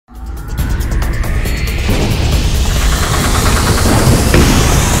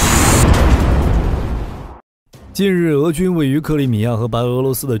近日，俄军位于克里米亚和白俄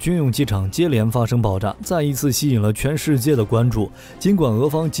罗斯的军用机场接连发生爆炸，再一次吸引了全世界的关注。尽管俄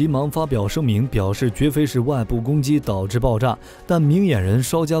方急忙发表声明，表示绝非是外部攻击导致爆炸，但明眼人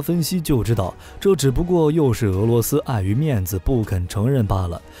稍加分析就知道，这只不过又是俄罗斯碍于面子不肯承认罢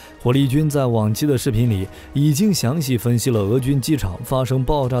了。火力军在往期的视频里已经详细分析了俄军机场发生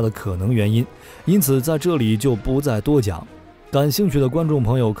爆炸的可能原因，因此在这里就不再多讲。感兴趣的观众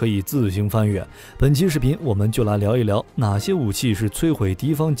朋友可以自行翻阅。本期视频我们就来聊一聊哪些武器是摧毁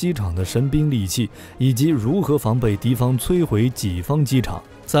敌方机场的神兵利器，以及如何防备敌方摧毁己方机场。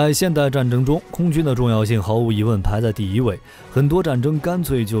在现代战争中，空军的重要性毫无疑问排在第一位，很多战争干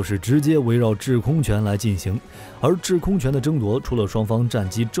脆就是直接围绕制空权来进行，而制空权的争夺除了双方战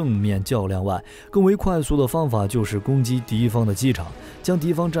机正面较量外，更为快速的方法就是攻击敌方的机场，将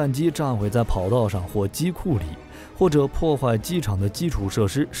敌方战机炸毁在跑道上或机库里，或者破坏机场的基础设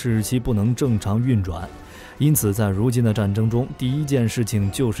施，使其不能正常运转。因此在如今的战争中，第一件事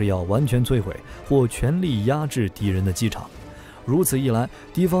情就是要完全摧毁或全力压制敌人的机场。如此一来，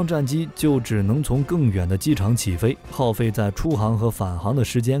敌方战机就只能从更远的机场起飞，耗费在出航和返航的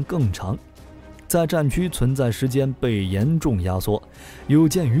时间更长，在战区存在时间被严重压缩。有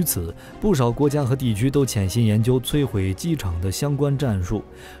鉴于此，不少国家和地区都潜心研究摧毁机场的相关战术。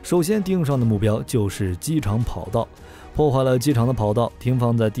首先定上的目标就是机场跑道，破坏了机场的跑道，停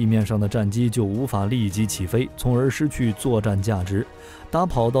放在地面上的战机就无法立即起飞，从而失去作战价值。打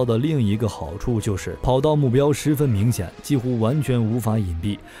跑道的另一个好处就是跑道目标十分明显，几乎完全无法隐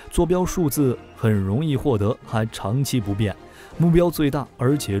蔽，坐标数字很容易获得，还长期不变。目标最大，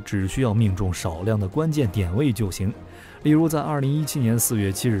而且只需要命中少量的关键点位就行。例如在2017年4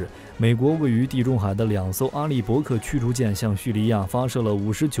月7日，美国位于地中海的2艘阿利伯克驱逐舰向叙利亚发射了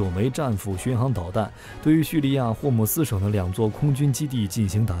59枚战斧巡航导弹，对于叙利亚霍姆斯省的2座空军基地进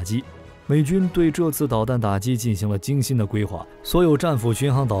行打击。美军对这次导弹打击进行了精心的规划，所有战斧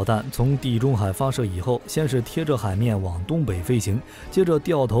巡航导弹从地中海发射以后，先是贴着海面往东北飞行，接着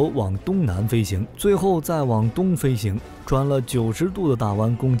掉头往东南飞行，最后再往东飞行，转了90度的大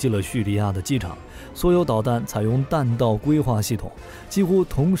弯攻击了叙利亚的机场。所有导弹采用弹道规划系统，几乎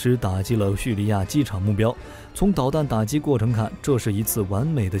同时打击了叙利亚机场目标。从导弹打击过程看，这是一次完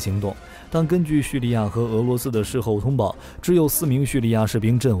美的行动，但根据叙利亚和俄罗斯的事后通报，只有4名叙利亚士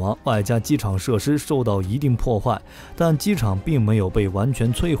兵阵亡，外加机场设施受到一定破坏，但机场并没有被完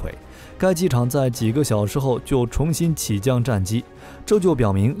全摧毁。该机场在几个小时后就重新起降战机，这就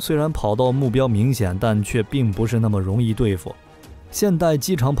表明虽然跑道目标明显，但却并不是那么容易对付。现代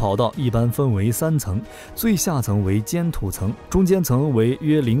机场跑道一般分为3层，最下层为坚土层，中间层为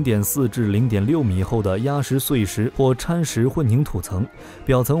约 0.4 至 0.6 米厚的压实碎石或掺实混凝土层，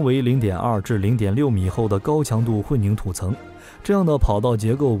表层为 0.2 至 0.6 米厚的高强度混凝土层。这样的跑道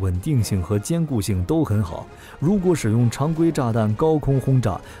结构稳定性和坚固性都很好。如果使用常规炸弹高空轰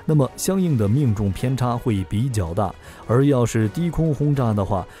炸，那么相应的命中偏差会比较大，而要是低空轰炸的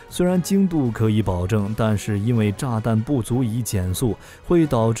话，虽然精度可以保证，但是因为炸弹不足以减速，会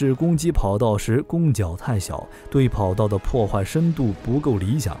导致攻击跑道时攻角太小，对跑道的破坏深度不够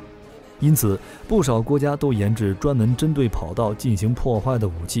理想。因此，不少国家都研制专门针对跑道进行破坏的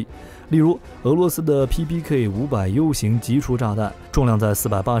武器。例如，俄罗斯的 PPK-500U 型集束炸弹，重量在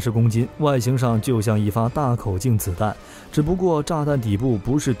480公斤，外形上就像一发大口径子弹，只不过炸弹底部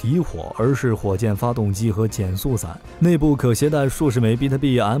不是底火，而是火箭发动机和减速伞，内部可携带数十枚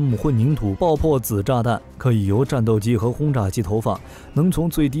BETAB-M 混凝土爆破子炸弹，可以由战斗机和轰炸机投放，能从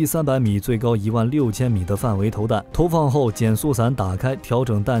最低300米、最高16000米的范围投弹。投放后，减速伞打开，调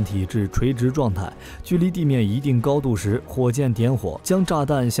整弹体至垂直状态，距离地面一定高度时，火箭点火，将炸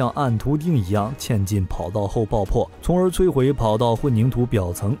弹像按图钉一样嵌进跑道后爆破，从而摧毁跑道混凝土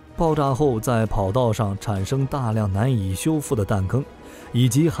表层。爆炸后在跑道上产生大量难以修复的弹坑，以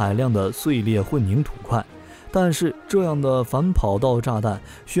及海量的碎裂混凝土块。但是这样的反跑道炸弹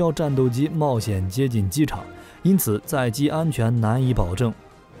需要战斗机冒险接近机场，因此载机安全难以保证。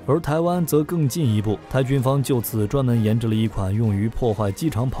而台湾则更进一步，台军方就此专门研制了一款用于破坏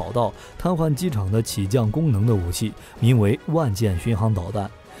机场跑道、瘫痪机场的起降功能的武器，名为万箭巡航导弹。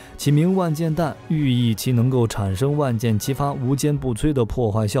其名万箭弹，寓意其能够产生万箭齐发、无坚不摧的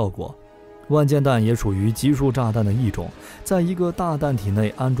破坏效果。万箭弹也属于集束炸弹的一种，在一个大弹体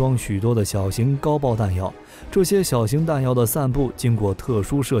内安装许多的小型高爆弹药，这些小型弹药的散布经过特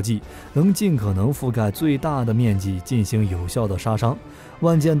殊设计，能尽可能覆盖最大的面积进行有效的杀伤。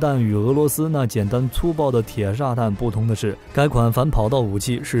万箭弹与俄罗斯那简单粗暴的铁炸弹不同的是，该款反跑道武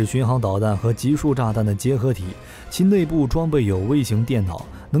器是巡航导弹和集束炸弹的结合体，其内部装备有微型电脑，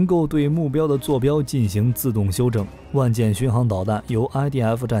能够对目标的坐标进行自动修正。万箭巡航导弹由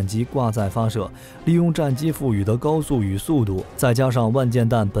IDF 战机挂载发射，利用战机赋予的高速与速度，再加上万箭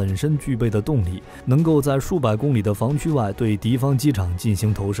弹本身具备的动力，能够在数百公里的防区外对敌方机场进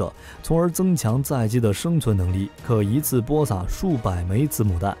行投射，从而增强载机的生存能力，可一次播撒数百枚子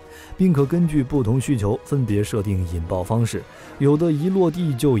母弹，并可根据不同需求分别设定引爆方式。有的一落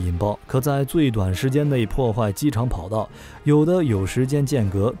地就引爆，可在最短时间内破坏机场跑道；有的有时间间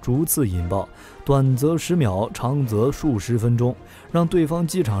隔，逐次引爆，短则10秒，长则数十分钟，让对方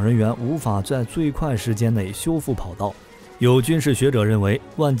机场人员无法在最快时间内修复跑道。有军事学者认为，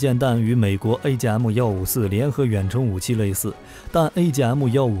万箭弹与美国 AGM-154 联合远程武器类似，但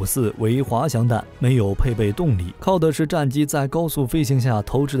AGM-154 为滑翔弹，没有配备动力，靠的是战机在高速飞行下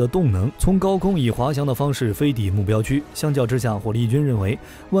投掷的动能，从高空以滑翔的方式飞抵目标区。相较之下，火力军认为，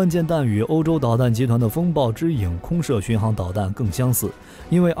万箭弹与欧洲导弹集团的风暴之影空射巡航导弹更相似，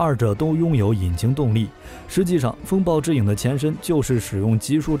因为二者都拥有引擎动力。实际上，风暴之影的前身就是使用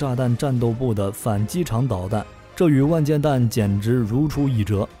集束炸弹战斗部的反机场导弹。这与万箭弹简直如出一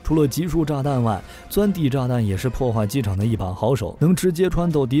辙。除了集束炸弹外，钻地炸弹也是破坏机场的一把好手，能直接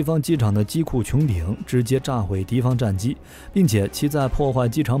穿透敌方机场的机库穹顶，直接炸毁敌方战机，并且其在破坏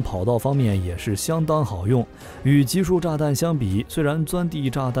机场跑道方面也是相当好用。与集束炸弹相比，虽然钻地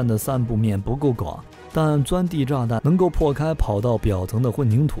炸弹的散布面不够广，但钻地炸弹能够破开跑道表层的混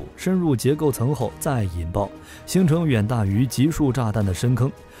凝土，深入结构层后再引爆，形成远大于集束炸弹的深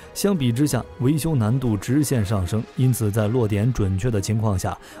坑。相比之下，维修难度直线上升，因此在落点准确的情况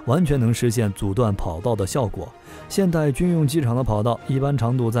下，完全能实现阻断跑道的效果。现代军用机场的跑道一般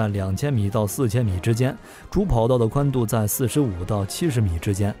长度在2000米到4000米之间，主跑道的宽度在45到70米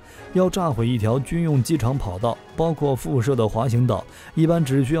之间。要炸毁一条军用机场跑道，包括附设的滑行道，一般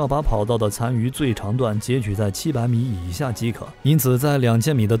只需要把跑道的残余最长段截取在700米以下即可。因此，在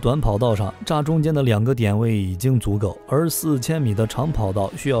2000米的短跑道上，炸中间的2个点位已经足够，而4000米的长跑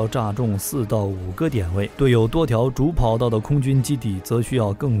道需要炸中4到5个点位。对有多条主跑道的空军基地，则需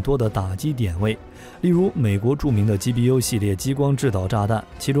要更多的打击点位。例如，美国著名的 GBU 系列激光制导炸弹，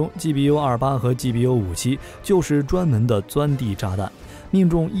其中 GBU-28 和 GBU-57 就是专门的钻地炸弹，命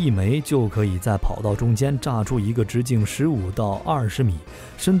中1枚就可以在跑道中间炸出一个直径15到20米、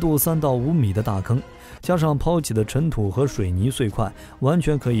深度3到5米的大坑，加上抛起的尘土和水泥碎块，完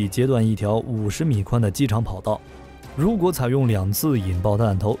全可以截断一条50米宽的机场跑道。如果采用2次引爆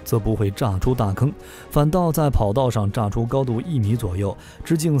弹头，则不会炸出大坑，反倒在跑道上炸出高度1米左右、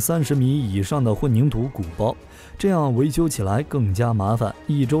直径30米以上的混凝土鼓包，这样维修起来更加麻烦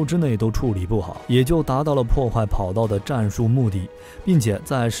，1周之内都处理不好，也就达到了破坏跑道的战术目的。并且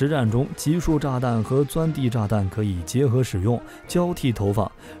在实战中，集束炸弹和钻地炸弹可以结合使用，交替投放，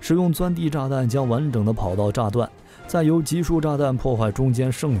使用钻地炸弹将完整的跑道炸断，再由集束炸弹破坏中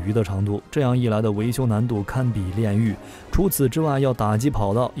间剩余的长度，这样一来的维修难度堪比炼狱。除此之外，要打击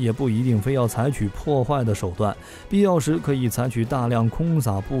跑道也不一定非要采取破坏的手段，必要时可以采取大量空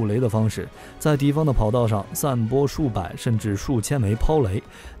撒布雷的方式，在敌方的跑道上散播数百甚至数千枚抛雷，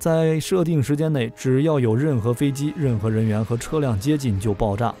在设定时间内，只要有任何飞机、任何人员和车辆接近就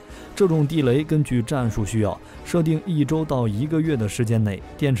爆炸。这种地雷根据战术需要，设定1周到1个月的时间内，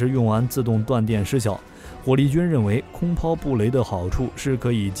电池用完自动断电失效。火力军认为，空抛布雷的好处是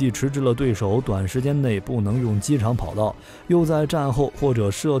可以既迟滞了对手短时间内不能用机场跑道，又在战后或者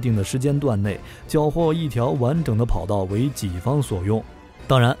设定的时间段内缴获一条完整的跑道为己方所用。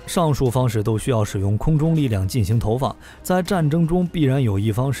当然，上述方式都需要使用空中力量进行投放，在战争中必然有一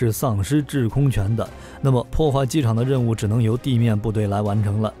方是丧失制空权的，那么破坏机场的任务只能由地面部队来完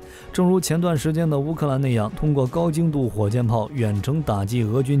成了。正如前段时间的乌克兰那样，通过高精度火箭炮远程打击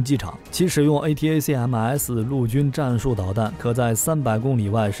俄军机场，其使用 ATACMS 陆军战术导弹，可在300公里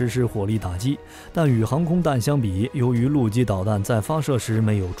外实施火力打击，但与航空弹相比，由于陆基导弹在发射时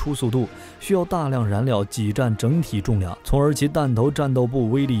没有初速度，需要大量燃料挤占整体重量，从而其弹头战斗部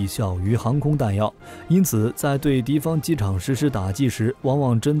威力小于航空弹药，因此在对敌方机场实施打击时，往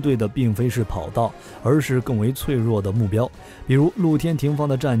往针对的并非是跑道，而是更为脆弱的目标，比如露天停放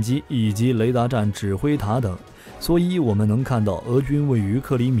的战机以及雷达站指挥塔等。所以我们能看到，俄军位于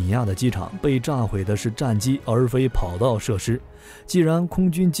克里米亚的机场被炸毁的是战机，而非跑道设施。既然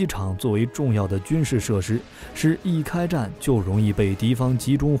空军机场作为重要的军事设施，是一开战就容易被敌方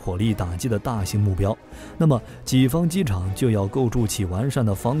集中火力打击的大型目标，那么己方机场就要构筑起完善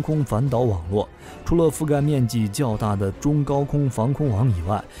的防空反导网络。除了覆盖面积较大的中高空防空网以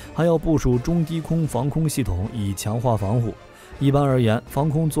外，还要部署中低空防空系统以强化防护。一般而言，防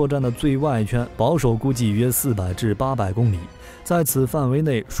空作战的最外圈保守估计约400至800公里，在此范围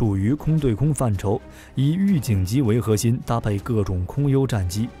内属于空对空范畴，以预警机为核心，搭配各种空优战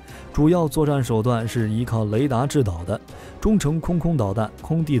机。主要作战手段是依靠雷达制导的中程空导弹、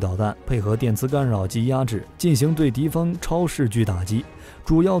空地导弹，配合电磁干扰及压制，进行对敌方超视距打击。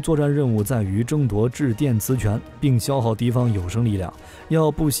主要作战任务在于争夺制电磁权，并消耗敌方有生力量，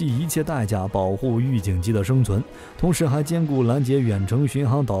要不惜一切代价保护预警机的生存，同时还兼顾拦截远程巡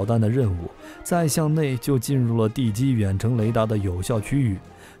航导弹的任务。再向内就进入了地基远程雷达的有效区域。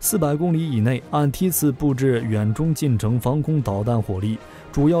400公里以内按梯次布置远中近程防空导弹火力，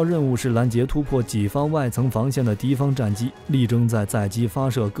主要任务是拦截突破己方外层防线的敌方战机，力争在载机发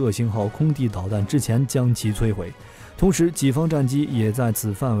射各型号空地导弹之前将其摧毁。同时，己方战机也在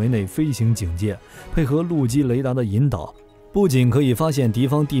此范围内飞行警戒，配合陆基雷达的引导，不仅可以发现敌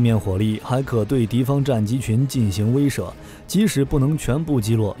方地面火力，还可对敌方战机群进行威慑，即使不能全部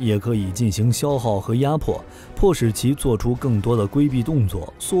击落，也可以进行消耗和压迫，迫使其做出更多的规避动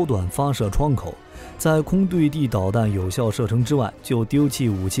作，缩短发射窗口。在空对地导弹有效射程之外，就丢弃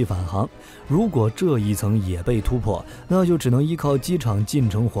武器返航。如果这一层也被突破，那就只能依靠机场近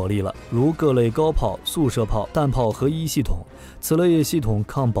程火力了，如各类高炮、速射炮、弹炮合一系统。此类系统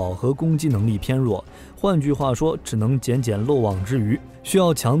抗饱和攻击能力偏弱，换句话说，只能捡漏网之鱼。需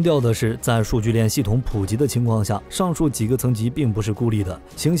要强调的是，在数据链系统普及的情况下，上述几个层级并不是孤立的，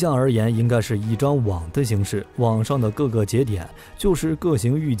形象而言应该是一张网的形式，网上的各个节点就是各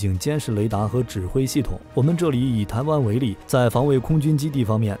型预警监视雷达和指挥系统。我们这里以台湾为例，在防卫空军基地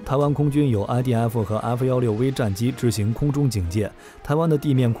方面，台湾空军有 IDF 和 F-16V 战机执行空中警戒，台湾的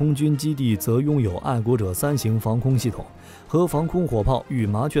地面空军基地则拥有爱国者3型防空系统和防空火炮与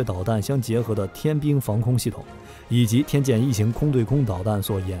麻雀导弹相结合的天兵防空系统，以及天剑1型空对空导弹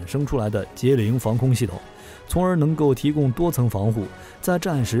所衍生出来的捷灵防空系统，从而能够提供多层防护。在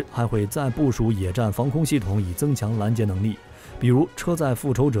战时还会再部署野战防空系统，以增强拦截能力，比如车载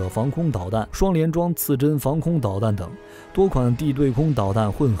复仇者防空导弹、双联装刺针防空导弹等多款地对空导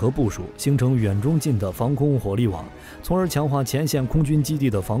弹混合部署，形成远中近的防空火力网，从而强化前线空军基地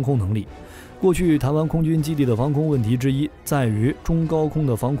的防空能力。过去台湾空军基地的防空问题之一在于中高空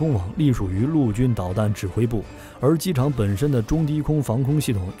的防空网隶属于陆军导弹指挥部，而机场本身的中低空防空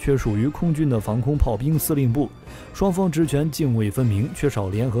系统却属于空军的防空炮兵司令部，双方职权泾渭分明，缺少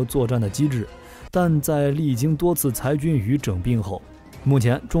联合作战的机制。但在历经多次裁军与整并后，目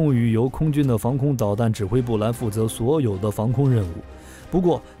前终于由空军的防空导弹指挥部来负责所有的防空任务。不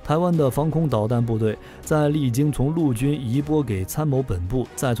过，台湾的防空导弹部队在历经从陆军移拨给参谋本部，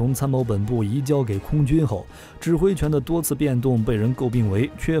再从参谋本部移交给空军后，指挥权的多次变动被人诟病为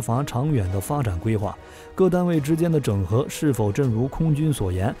缺乏长远的发展规划。各单位之间的整合是否正如空军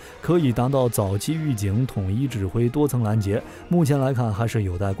所言，可以达到早期预警、统一指挥、多层拦截？目前来看，还是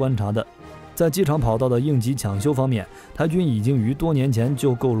有待观察的。在机场跑道的应急抢修方面，台军已经于多年前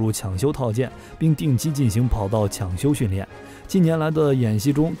就购入抢修套件，并定期进行跑道抢修训练。近年来的演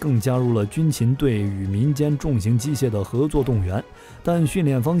习中更加入了军勤队与民间重型机械的合作动员，但训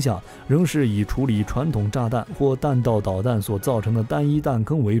练方向仍是以处理传统炸弹或弹道导弹所造成的单一弹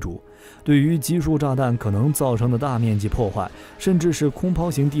坑为主。对于集束炸弹可能造成的大面积破坏，甚至是空抛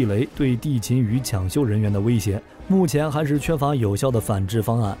型地雷对地勤与抢修人员的威胁，目前还是缺乏有效的反制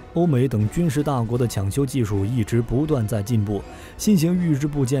方案。欧美等军事大国的抢修技术一直不断在进步，新型预制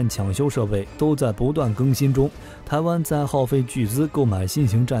部件抢修设备都在不断更新中。台湾在耗费巨资购买新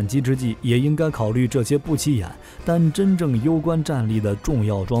型战机之际，也应该考虑这些不起眼但真正攸关战力的重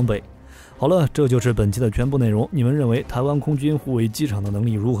要装备。好了，这就是本期的全部内容。你们认为台湾空军护卫机场的能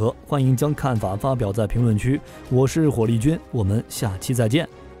力如何？欢迎将看法发表在评论区。我是火力军，我们下期再见。